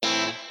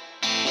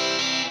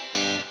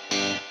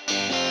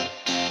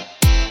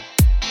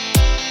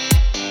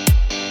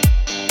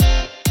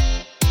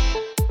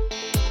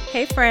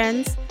Hey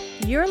friends,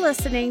 you're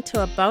listening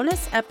to a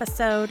bonus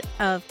episode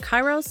of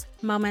Kairos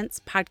Moments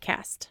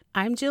podcast.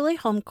 I'm Julie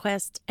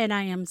Holmquist, and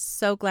I am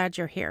so glad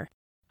you're here.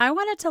 I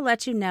wanted to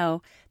let you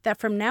know that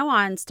from now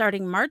on,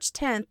 starting March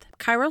 10th,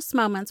 Kairos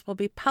Moments will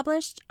be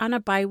published on a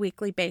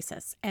bi-weekly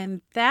basis. And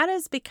that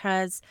is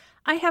because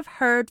I have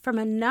heard from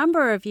a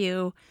number of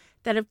you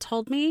that have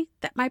told me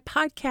that my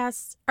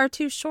podcasts are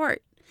too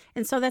short.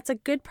 And so that's a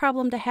good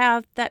problem to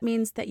have. That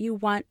means that you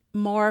want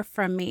more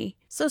from me.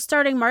 So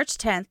starting March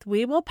 10th,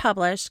 we will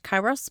publish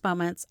Kairos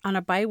Moments on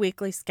a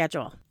bi-weekly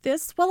schedule.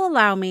 This will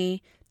allow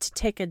me to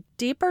take a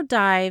deeper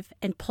dive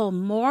and pull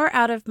more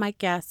out of my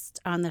guests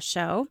on the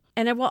show.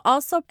 And it will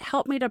also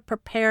help me to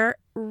prepare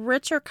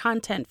richer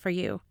content for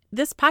you.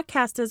 This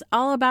podcast is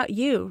all about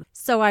you.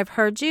 So I've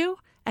heard you,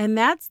 and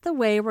that's the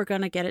way we're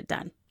going to get it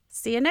done.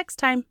 See you next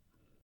time.